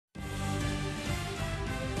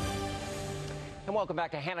And welcome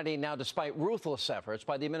back to Hannity. Now, despite ruthless efforts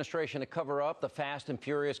by the administration to cover up the fast and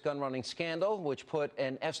furious gun-running scandal, which put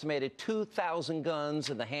an estimated 2,000 guns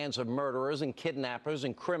in the hands of murderers and kidnappers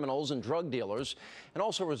and criminals and drug dealers, and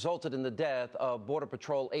also resulted in the death of Border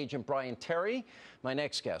Patrol agent Brian Terry, my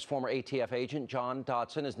next guest, former ATF agent John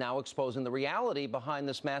Dodson, is now exposing the reality behind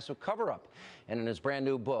this massive cover-up. And in his brand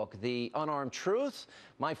new book, The Unarmed Truth,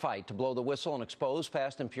 My Fight to Blow the Whistle and Expose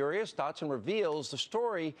Fast and Furious, Dodson reveals the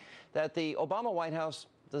story that the Obama White House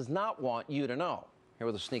does not want you to know. Here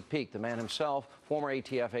with a sneak peek, the man himself, former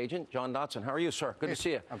ATF agent John Dodson. How are you, sir? Good to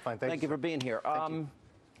see you. I'm fine, thank you for being here.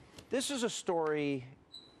 This is a story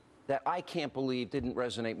that I can't believe didn't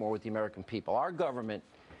resonate more with the American people. Our government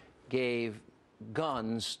gave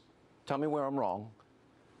guns, tell me where I'm wrong,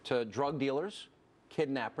 to drug dealers,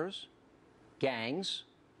 kidnappers, gangs,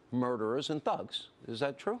 murderers, and thugs. Is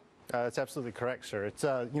that true? That's absolutely correct, sir. It's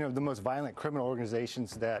the most violent criminal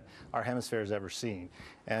organizations that our hemisphere has ever seen,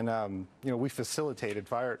 and we facilitated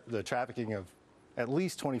the trafficking of at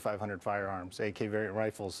least 2,500 firearms, AK variant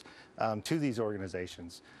rifles, to these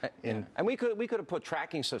organizations. And we could have put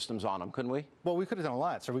tracking systems on them, couldn't we? Well, we could have done a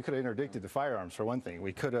lot, sir. We could have interdicted the firearms, for one thing.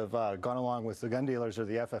 We could have gone along with the gun dealers or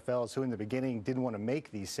the FFLs, who in the beginning didn't want to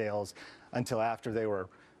make these sales until after they were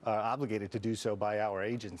obligated to do so by our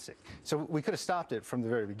agency. So we could have stopped it from the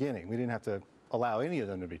very beginning. We didn't have to allow any of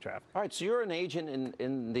them to be trafficked. All right, so you're an agent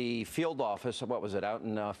in the field office, what was it, out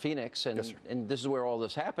in Phoenix, and, yes, sir. And this is where all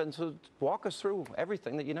this happened, so walk us through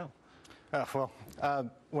everything that you know.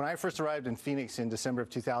 When I first arrived in Phoenix in December of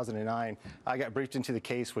 2009, I got briefed into the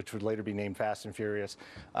case, which would later be named Fast and Furious.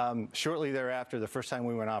 Shortly thereafter, the first time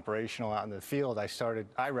we went operational out in the field,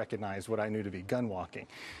 I recognized what I knew to be gun walking.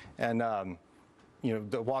 And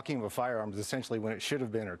the walking of a firearm is essentially when it should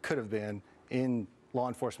have been or could have been in law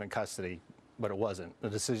enforcement custody, but it wasn't. The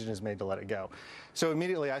decision is made to let it go. So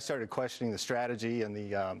immediately I started questioning the strategy and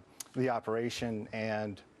the operation,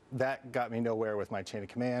 and that got me nowhere with my chain of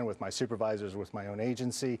command, with my supervisors, with my own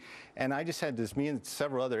agency. And I just had this, me and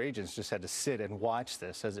several other agents just had to sit and watch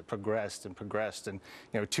this as it progressed and progressed. And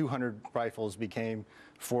 200 rifles became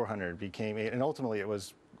 400, became 8, and ultimately it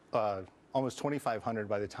was almost 2,500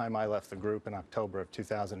 by the time I left the group in October of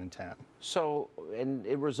 2010. So, and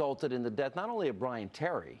it resulted in the death not only of Brian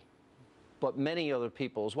Terry, but many other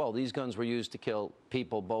people as well. These guns were used to kill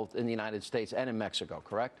people both in the United States and in Mexico,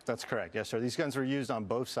 correct? That's correct, yes, sir. These guns were used on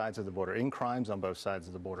both sides of the border, in crimes on both sides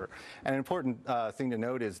of the border. And an important thing to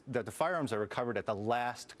note is that the firearms are recovered at the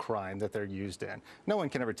last crime that they're used in. No one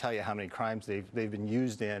can ever tell you how many crimes they've been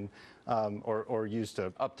used in or used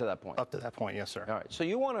to... Up to that point. Up to that point, yes, sir. All right, so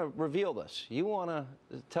you want to reveal this. You want to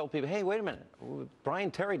tell people, hey, wait a minute, Brian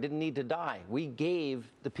Terry didn't need to die. We gave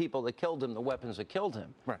the people that killed him the weapons that killed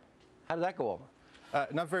him. Right. How did that go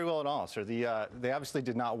over? Not very well at all, sir. They obviously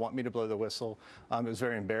did not want me to blow the whistle. It was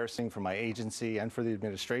very embarrassing for my agency and for the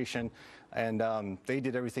administration, and they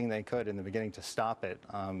did everything they could in the beginning to stop it,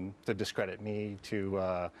 to discredit me,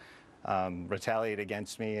 to retaliate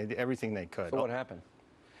against me, everything they could. So what happened?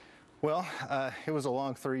 Well, it was a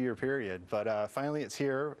long 3-year period, but finally it's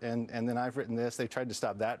here, and then I've written this. They tried to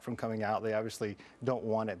stop that from coming out. They obviously don't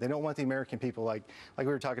want it. They don't want the American people, like we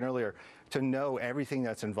were talking earlier, to know everything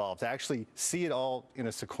that's involved, to actually see it all in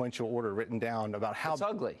a sequential order written down about how... It's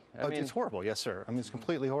ugly. I mean, it's horrible, yes, sir. I mean, it's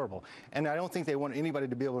completely horrible. And I don't think they want anybody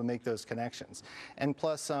to be able to make those connections. And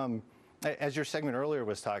plus, as your segment earlier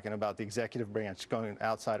was talking about the executive branch going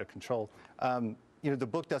outside of control, the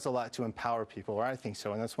book does a lot to empower people, or I think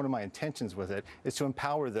so, and that's one of my intentions with it, is to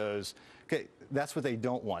empower those. Okay, that's what they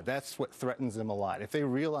don't want. That's what threatens them a lot. If they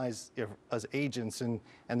realize, as agents and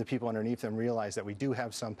the people underneath them realize that we do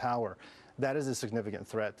have some power, that is a significant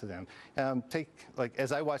threat to them.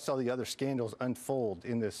 As I watched all the other scandals unfold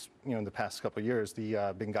in this, in the past couple of years, the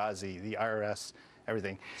Benghazi, the IRS,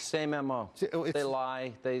 everything. Same MO. They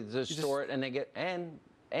lie, they distort, and they get,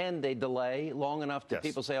 and they delay long enough that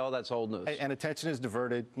people say, oh, that's old news. And attention is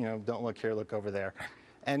diverted, don't look here, look over there.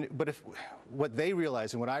 But what they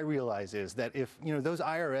realize and what I realize is that if, those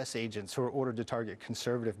IRS agents who are ordered to target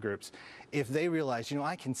conservative groups, if they realize,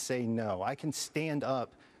 I can say no, I can stand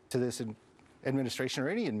up to this administration or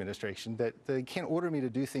any administration, that they can't order me to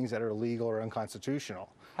do things that are illegal or unconstitutional.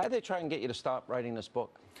 How did they try and get you to stop writing this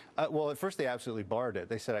book? Well, at first they absolutely barred it.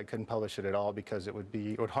 They said I couldn't publish it at all because it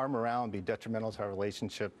would harm morale, be detrimental to our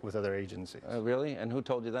relationship with other agencies. Really? And who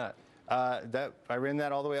told you that? I ran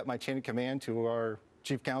that all the way up my chain of command to our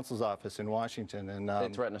chief counsel's office in Washington. And they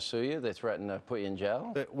threatened to sue you? They threatened to put you in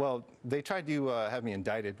jail? Well, they tried to have me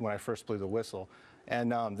indicted when I first blew the whistle,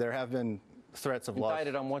 and there have been threats of loss.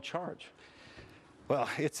 Indicted on what charge? Well,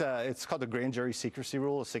 it's called the grand jury secrecy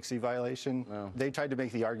rule, a 60 violation. Oh. They tried to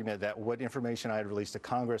make the argument that what information I had released to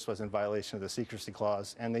Congress was in violation of the secrecy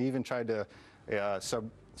clause, and they even tried to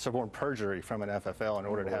suborn perjury from an FFL in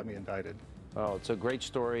order to have me indicted. Oh, it's a great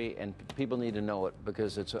story, and people need to know it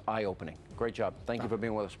because it's eye-opening. Great job. Thank you for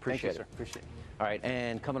being with us. Appreciate Thank you, it. sir. Appreciate it. All right,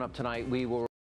 and coming up tonight, we will